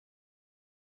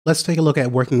Let's take a look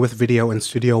at working with video in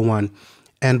Studio One.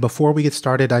 And before we get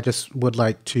started, I just would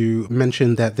like to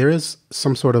mention that there is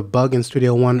some sort of bug in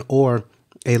Studio One or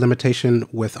a limitation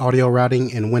with audio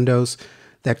routing in Windows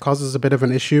that causes a bit of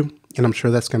an issue. And I'm sure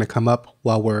that's going to come up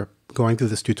while we're going through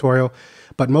this tutorial.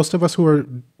 But most of us who are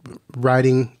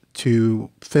writing to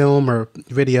film or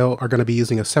video are going to be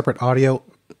using a separate audio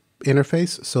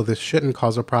interface. So this shouldn't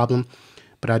cause a problem.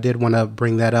 But I did want to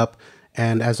bring that up.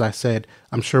 And as I said,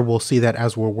 I'm sure we'll see that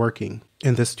as we're working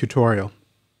in this tutorial.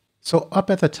 So up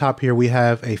at the top here, we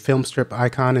have a film strip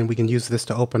icon, and we can use this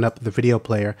to open up the video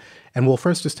player. And we'll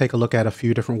first just take a look at a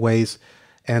few different ways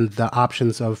and the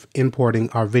options of importing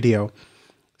our video.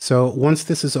 So once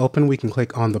this is open, we can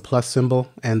click on the plus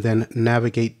symbol and then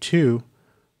navigate to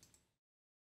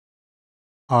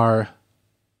our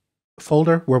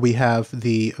folder where we have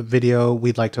the video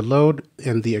we'd like to load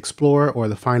in the Explorer or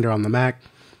the Finder on the Mac.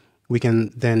 We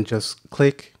can then just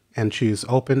click and choose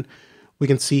open. We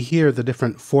can see here the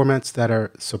different formats that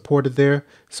are supported there.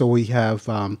 So we have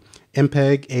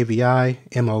MPEG, AVI,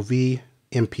 MOV,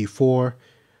 MP4,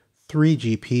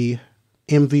 3GP,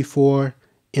 MV4,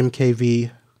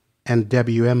 MKV, and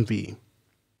WMV.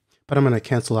 But I'm going to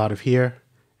cancel out of here,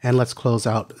 and let's close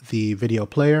out the video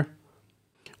player.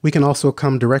 We can also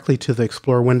come directly to the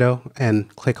Explorer window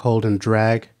and click, hold, and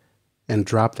drag and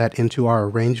drop that into our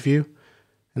Arrange view,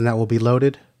 and that will be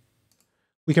loaded.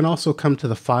 We can also come to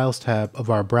the Files tab of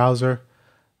our browser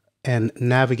and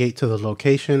navigate to the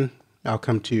location. I'll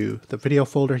come to the video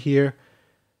folder here,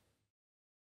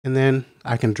 and then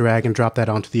I can drag and drop that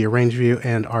onto the Arrange view,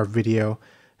 and our video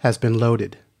has been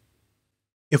loaded.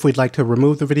 If we'd like to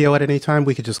remove the video at any time,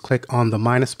 we could just click on the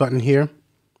minus button here,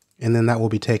 and then that will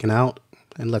be taken out.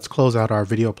 And let's close out our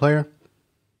video player.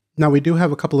 Now we do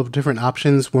have a couple of different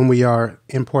options when we are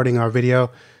importing our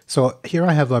video. So here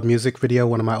I have a music video,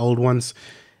 one of my old ones.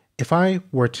 If I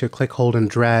were to click, hold, and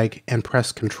drag and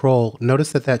press Control,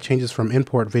 notice that that changes from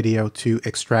import video to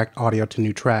extract audio to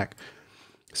new track.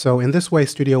 So in this way,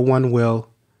 Studio One will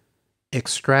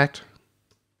extract.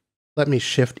 Let me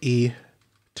Shift E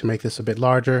to make this a bit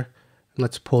larger.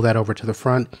 Let's pull that over to the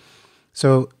front.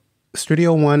 So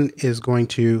Studio One is going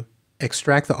to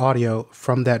extract the audio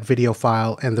from that video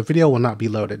file, and the video will not be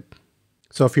loaded.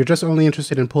 So if you're just only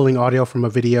interested in pulling audio from a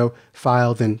video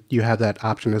file, then you have that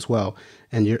option as well.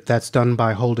 And that's done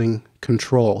by holding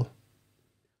Control.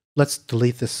 Let's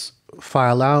delete this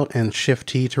file out and Shift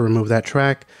T to remove that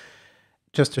track.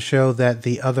 Just to show that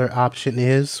the other option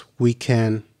is we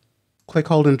can click,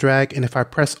 hold, and drag. And if I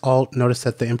press Alt, notice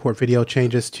that the import video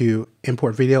changes to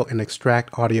import video and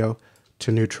extract audio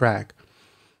to new track.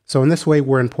 So in this way,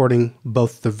 we're importing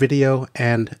both the video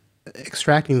and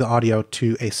extracting the audio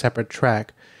to a separate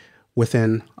track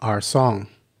within our song.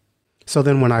 So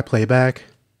then when I play back,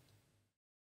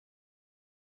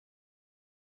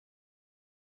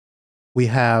 we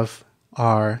have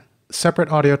our separate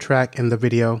audio track in the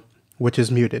video, which is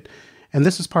muted. And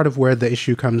this is part of where the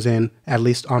issue comes in, at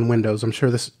least on Windows. I'm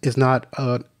sure this is not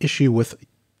an issue with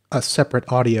a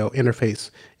separate audio interface,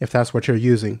 if that's what you're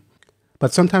using.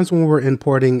 But sometimes when we're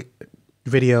importing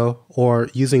video or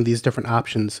using these different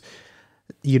options,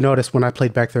 you notice when I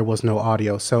played back there was no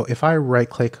audio. So if I right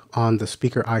click on the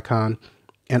speaker icon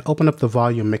and open up the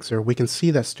volume mixer, we can see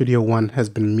that Studio One has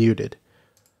been muted.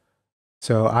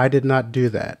 So I did not do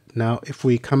that. Now if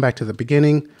we come back to the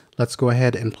beginning, let's go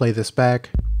ahead and play this back.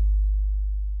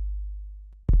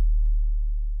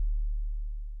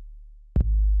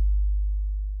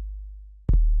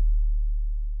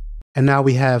 And now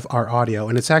we have our audio,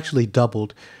 and it's actually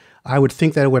doubled. I would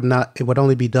think that it would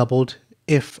only be doubled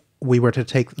if we were to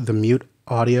take the mute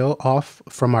audio off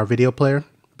from our video player,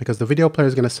 because the video player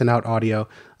is going to send out audio,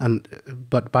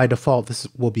 but by default this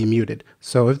will be muted.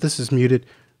 So if this is muted,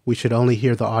 we should only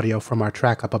hear the audio from our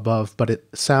track up above, but it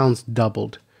sounds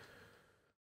doubled.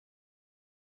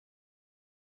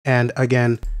 And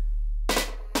again,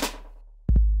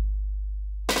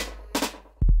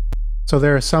 so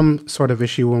there is some sort of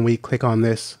issue when we click on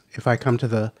this. If I come to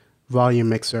the volume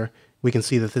mixer, we can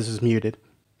see that this is muted.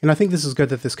 And I think this is good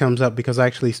that this comes up, because I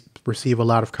actually receive a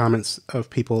lot of comments of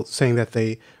people saying that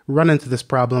they run into this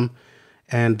problem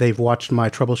and they've watched my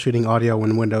troubleshooting audio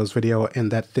in Windows video and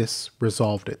that this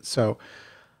resolved it. So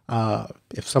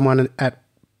if someone at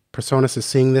Presonus is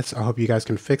seeing this, I hope you guys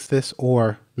can fix this,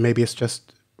 or maybe it's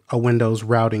just a Windows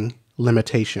routing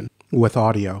limitation with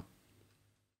audio.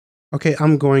 Okay,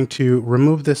 I'm going to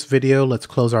remove this video. Let's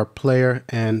close our player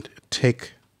and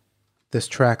take this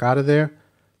track out of there.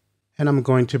 And I'm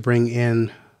going to bring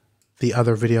in the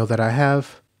other video that I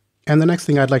have. And the next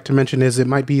thing I'd like to mention is it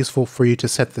might be useful for you to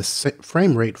set the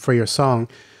frame rate for your song.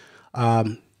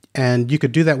 And you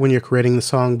could do that when you're creating the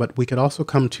song, but we could also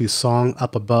come to Song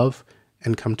up above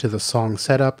and come to the song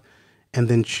setup and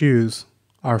then choose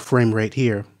our frame rate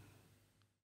here.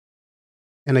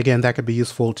 And again, that could be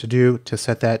useful to do to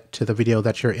set that to the video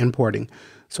that you're importing.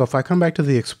 So if I come back to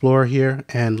the Explorer here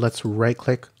and let's right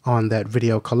click on that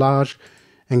video collage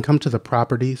and come to the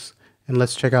properties and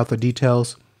let's check out the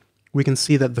details, we can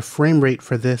see that the frame rate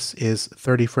for this is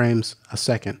 30 frames a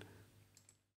second.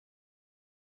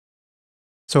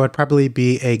 So it'd probably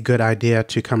be a good idea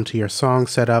to come to your song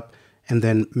setup and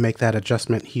then make that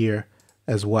adjustment here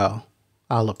as well.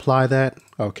 I'll apply that,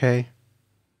 okay.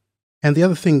 And the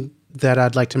other thing that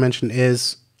I'd like to mention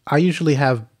is I usually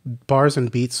have bars and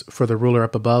beats for the ruler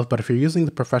up above, but if you're using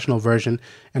the professional version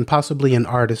and possibly an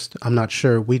artist, I'm not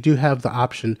sure, we do have the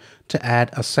option to add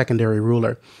a secondary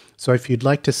ruler. So if you'd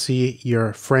like to see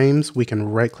your frames, we can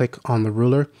right click on the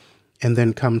ruler and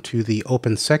then come to the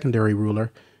open secondary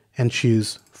ruler and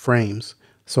choose frames.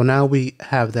 So now we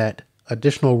have that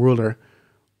additional ruler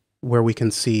where we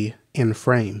can see in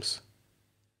frames.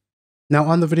 Now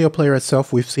on the video player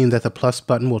itself, we've seen that the plus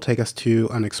button will take us to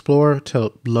an Explorer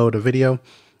to load a video.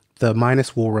 The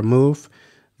minus will remove.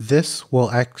 This will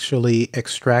actually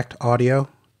extract audio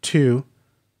to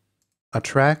a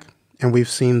track. And we've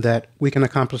seen that we can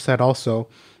accomplish that also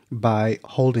by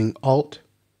holding Alt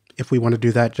if we want to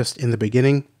do that just in the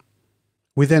beginning.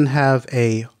 We then have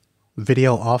a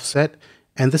video offset,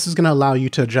 and this is going to allow you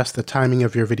to adjust the timing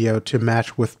of your video to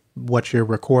match with what you're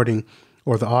recording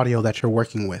or the audio that you're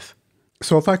working with.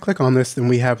 So if I click on this, then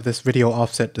we have this video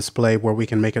offset display where we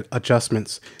can make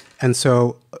adjustments. And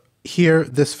so here,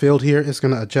 this field here is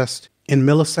going to adjust in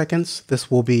milliseconds. This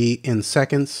will be in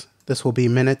seconds. This will be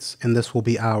minutes, and this will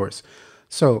be hours.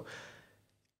 So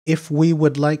if we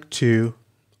would like to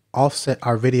offset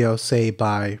our video, say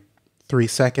by 3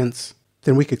 seconds,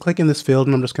 then we could click in this field,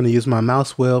 and I'm just going to use my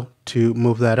mouse wheel to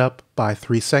move that up by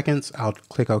 3 seconds. I'll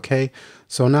click OK.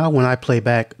 So now when I play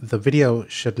back, the video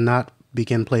should not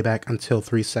begin playback until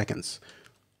 3 seconds.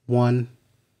 1,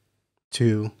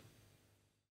 2,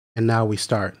 and now we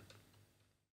start.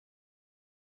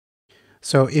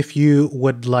 So if you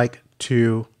would like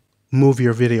to move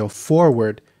your video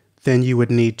forward, then you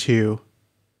would need to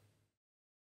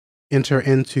enter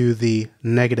into the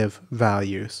negative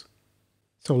values.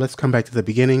 So let's come back to the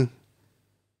beginning.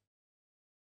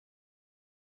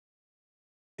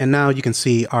 And now you can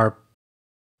see our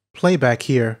playback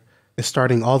here is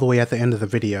starting all the way at the end of the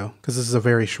video because this is a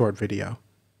very short video.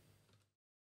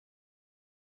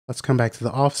 Let's come back to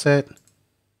the offset.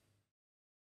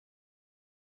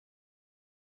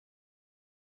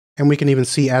 And we can even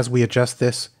see as we adjust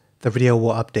this, the video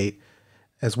will update,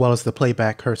 as well as the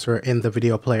playback cursor in the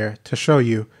video player to show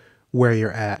you where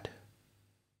you're at.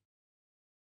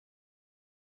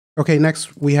 Okay,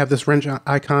 next we have this wrench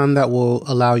icon that will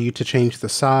allow you to change the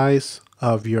size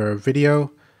of your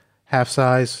video, half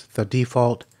size, the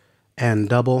default, and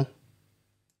double.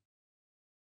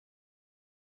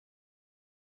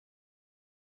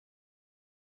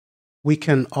 We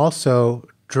can also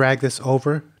drag this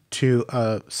over to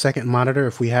a second monitor.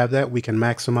 If we have that, we can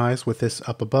maximize with this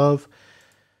up above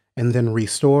and then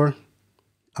restore.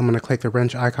 I'm going to click the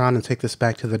wrench icon and take this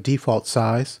back to the default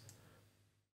size.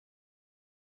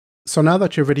 So now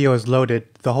that your video is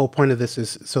loaded, the whole point of this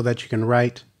is so that you can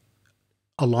write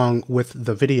along with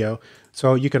the video.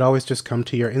 So you could always just come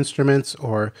to your instruments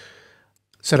or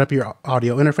set up your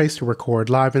audio interface to record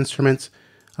live instruments.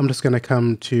 I'm just going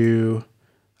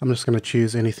to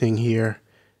choose anything here.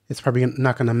 It's probably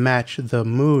not going to match the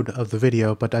mood of the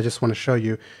video, but I just want to show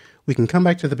you. We can come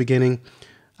back to the beginning.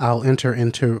 I'll enter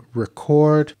into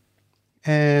record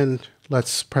and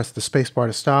let's press the spacebar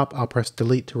to stop. I'll press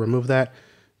delete to remove that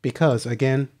because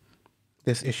again,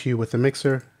 this issue with the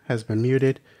mixer has been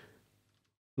muted.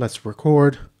 Let's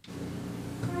record.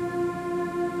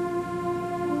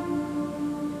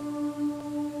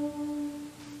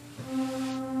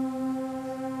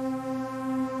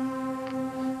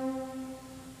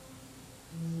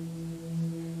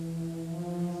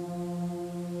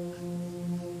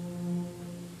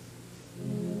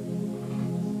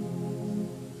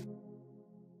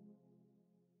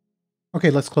 Okay,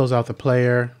 let's close out the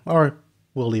player, or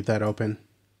we'll leave that open.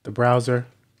 The browser,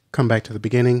 come back to the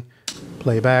beginning,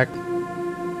 play back.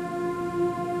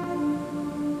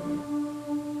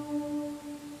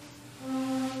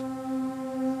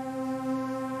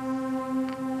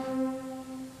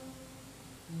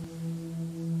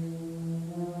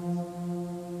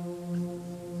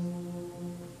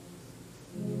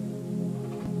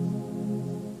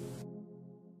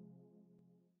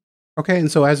 Okay,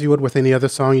 and so as you would with any other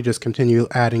song, you just continue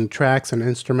adding tracks and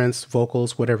instruments,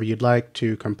 vocals, whatever you'd like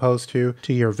to compose to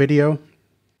your video.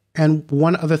 And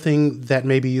one other thing that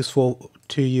may be useful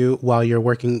to you while you're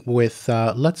working with,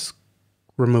 let's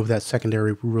remove that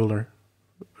secondary ruler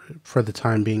for the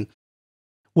time being,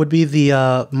 would be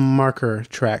the marker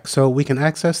track. So we can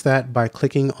access that by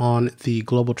clicking on the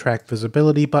global track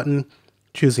visibility button,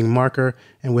 choosing marker,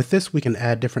 and with this we can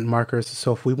add different markers.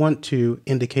 So if we want to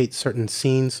indicate certain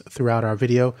scenes throughout our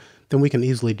video, then we can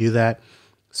easily do that.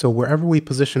 So wherever we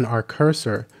position our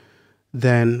cursor,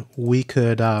 then we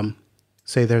could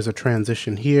say there's a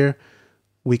transition here.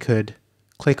 We could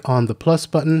click on the plus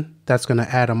button. That's going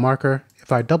to add a marker.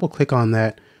 If I double click on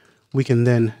that, we can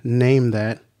then name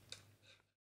that.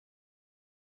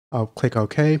 I'll click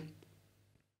OK.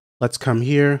 Let's come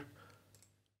here.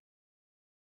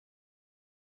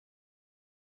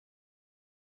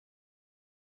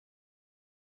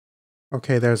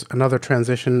 Okay, there's another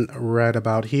transition right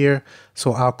about here.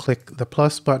 So I'll click the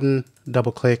plus button,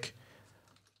 double click.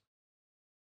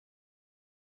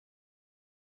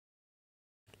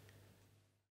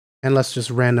 And let's just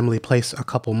randomly place a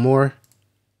couple more.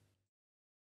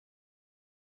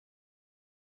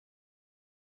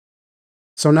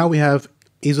 So now we have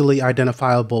easily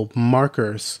identifiable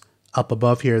markers up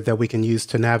above here that we can use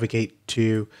to navigate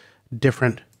to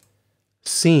different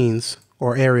scenes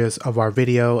or areas of our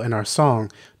video and our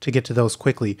song to get to those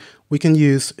quickly. We can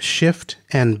use Shift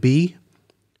and B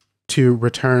to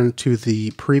return to the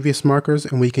previous markers,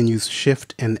 and we can use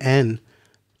Shift and N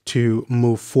to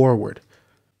move forward.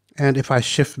 And if I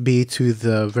Shift B to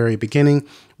the very beginning,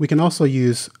 we can also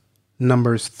use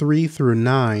numbers 3 through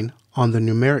 9 on the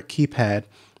numeric keypad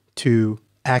to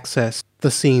access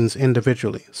the scenes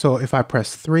individually. So if I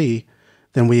press 3,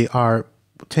 then we are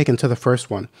taken to the first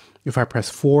one. If I press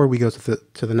 4, we go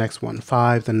to the next one,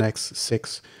 5, the next,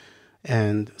 6,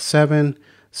 and 7.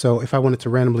 So if I wanted to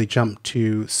randomly jump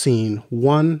to scene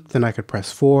 1, then I could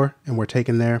press 4 and we're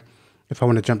taken there. If I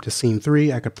want to jump to scene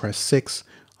 3, I could press 6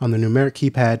 on the numeric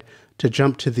keypad to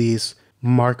jump to these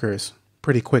markers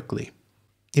pretty quickly.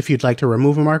 If you'd like to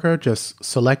remove a marker, just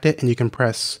select it and you can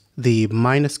press the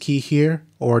minus key here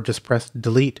or just press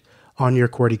delete on your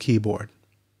QWERTY keyboard.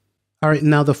 All right,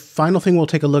 now the final thing we'll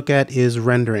take a look at is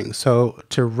rendering. So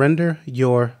to render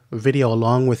your video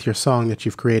along with your song that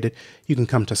you've created, you can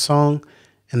come to Song,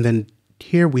 and then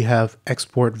here we have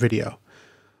Export Video.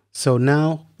 So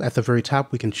now at the very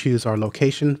top, we can choose our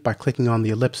location by clicking on the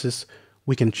ellipsis.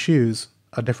 We can choose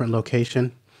a different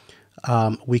location.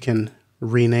 We can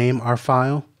rename our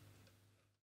file.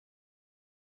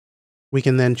 We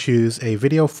can then choose a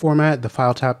video format. The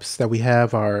file types that we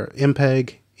have are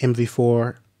MPEG,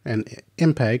 MV4, and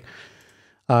MPEG.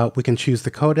 We can choose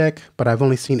the codec, but I've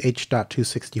only seen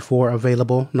H.264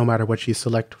 available, no matter what you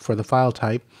select for the file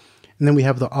type. And then we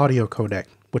have the audio codec,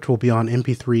 which will be on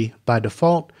MP3 by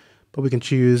default, but we can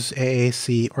choose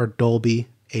AAC or Dolby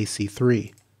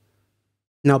AC3.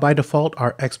 Now by default,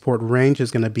 our export range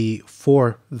is going to be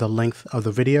for the length of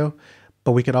the video,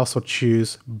 but we could also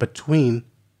choose between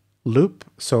loop.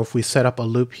 So if we set up a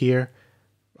loop here,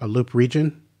 a loop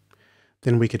region,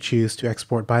 then we could choose to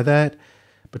export by that.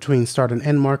 Between start and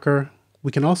end marker,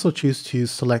 we can also choose to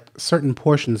select certain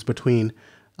portions between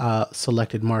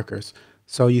selected markers.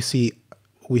 So you see,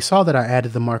 we saw that I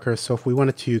added the marker. So if we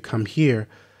wanted to come here,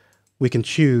 we can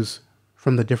choose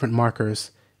from the different markers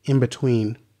in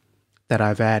between that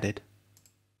I've added.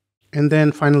 And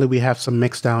then finally, we have some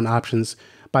mix down options.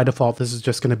 By default, this is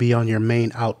just going to be on your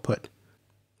main output.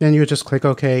 Then you just click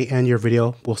OK and your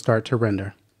video will start to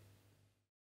render.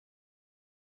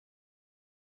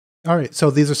 All right, so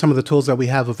these are some of the tools that we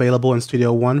have available in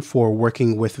Studio One for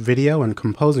working with video and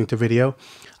composing to video.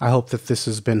 I hope that this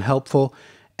has been helpful,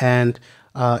 and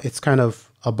it's kind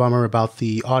of a bummer about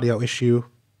the audio issue,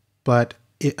 but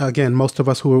again, most of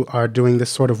us who are doing this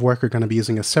sort of work are going to be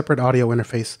using a separate audio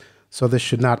interface, so this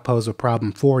should not pose a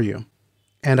problem for you.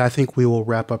 And I think we will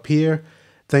wrap up here.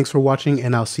 Thanks for watching,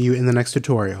 and I'll see you in the next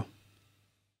tutorial.